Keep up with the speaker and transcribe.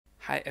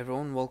Hi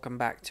everyone, welcome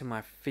back to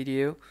my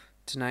video.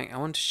 Tonight I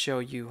want to show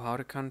you how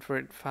to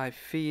convert 5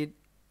 feet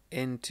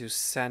into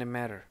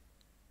centimeter.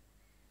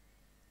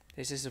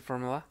 This is the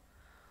formula.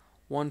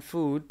 1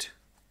 foot,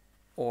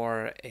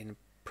 or in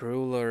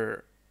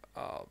plural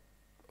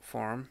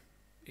form,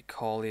 we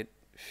call it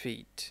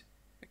feet.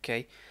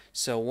 Okay,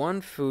 so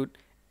 1 foot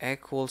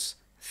equals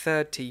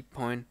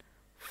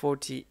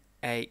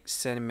 30.48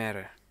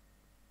 centimeter.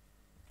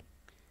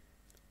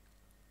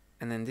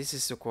 And then this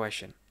is the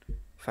question.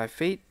 5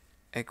 feet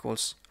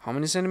equals how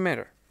many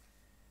centimeter?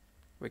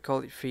 We call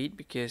it feet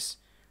because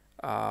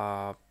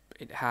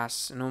it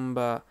has a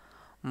number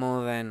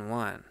more than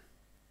 1,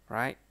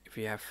 right? If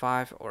you have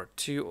 5 or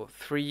 2 or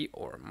 3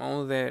 or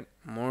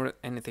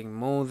anything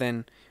more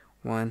than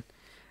 1,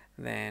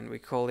 then we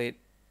call it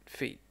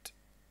feet.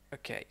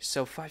 Okay,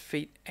 so 5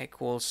 feet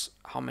equals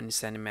how many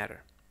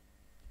centimeter?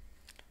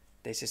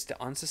 This is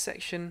the answer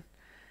section.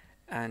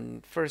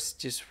 And first,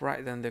 just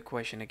write down the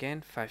question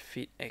again. 5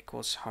 feet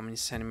equals how many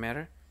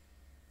centimeter?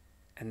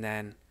 And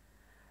then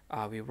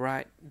we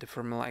write the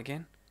formula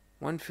again.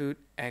 1 foot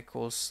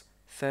equals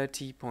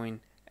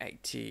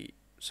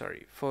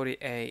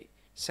 48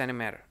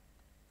 centimeter.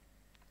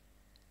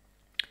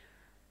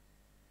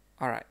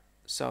 Alright,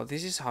 so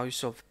this is how you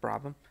solve the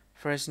problem.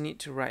 First, you need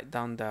to write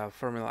down the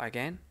formula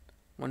again.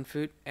 1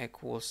 foot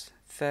equals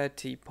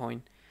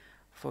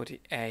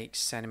 30.48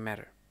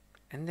 centimeter.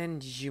 And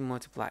then you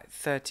multiply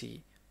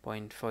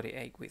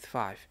 30.48 with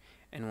 5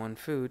 and 1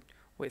 foot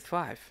with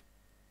 5.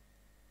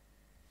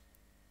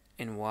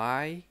 And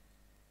why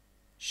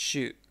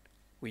should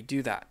we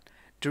do that?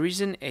 The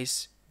reason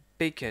is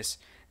because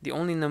the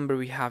only number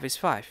we have is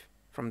 5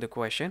 from the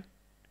question.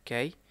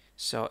 Okay,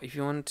 so if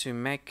you want to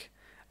make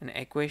an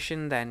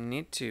equation, then you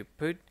need to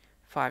put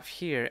 5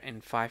 here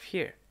and 5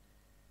 here.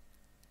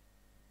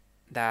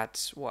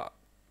 That's what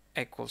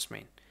equals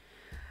mean.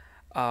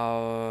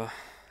 And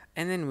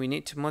then we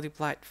need to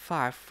multiply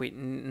 5 with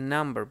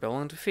number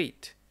belonging to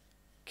feet.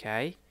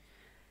 Okay,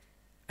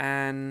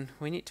 and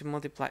we need to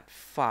multiply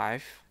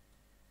 5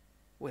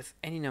 with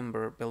any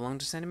number belonging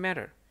to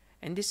centimeter.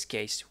 In this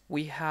case,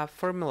 we have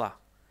formula.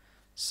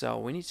 So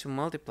we need to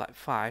multiply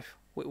 5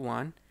 with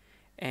 1,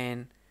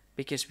 and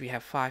because we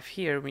have 5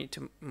 here, we need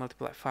to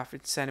multiply 5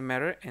 with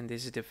centimeter, and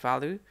this is the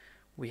value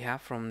we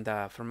have from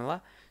the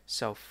formula.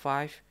 So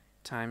 5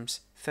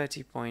 times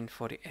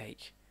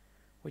 30.48,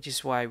 which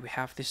is why we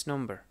have this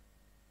number,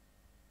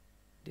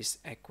 this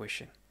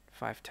equation,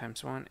 5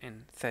 times 1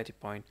 and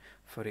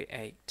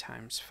 30.48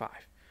 times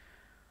 5.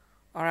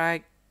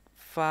 Alright,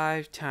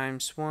 5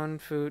 times 1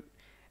 foot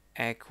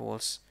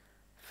equals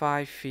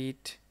 5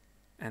 feet,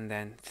 and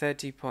then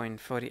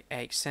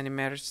 30.48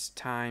 centimeters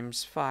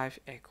times 5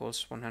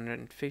 equals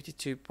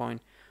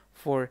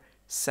 152.4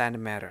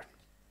 centimeter.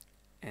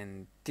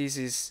 And this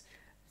is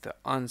the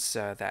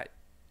answer that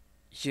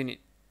you need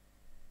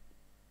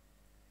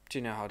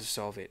to know how to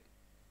solve it.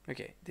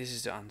 Okay, this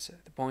is the answer.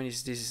 The point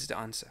is, this is the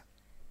answer.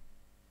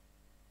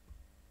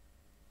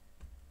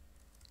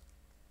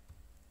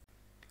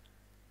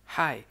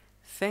 Hi,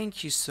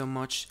 thank you so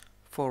much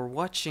for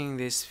watching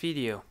this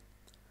video.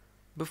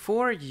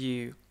 Before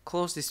you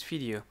close this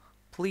video,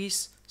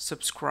 please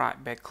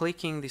subscribe by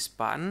clicking this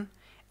button,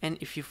 and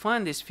if you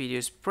find this video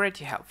is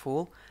pretty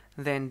helpful,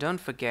 then don't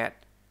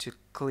forget to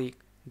click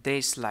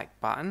this like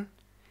button.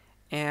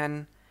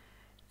 And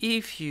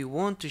if you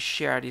want to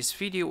share this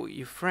video with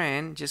your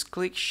friend, just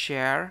click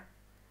share,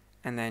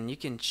 and then you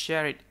can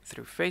share it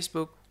through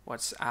Facebook,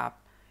 WhatsApp,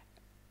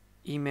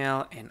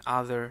 email, and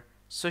other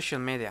social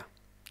media.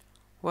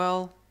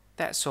 Well,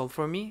 that's all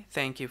for me.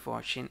 Thank you for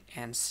watching,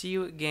 and see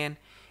you again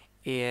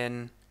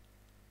in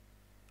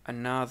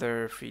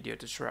another video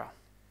tutorial.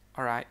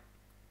 Alright,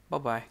 bye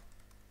bye.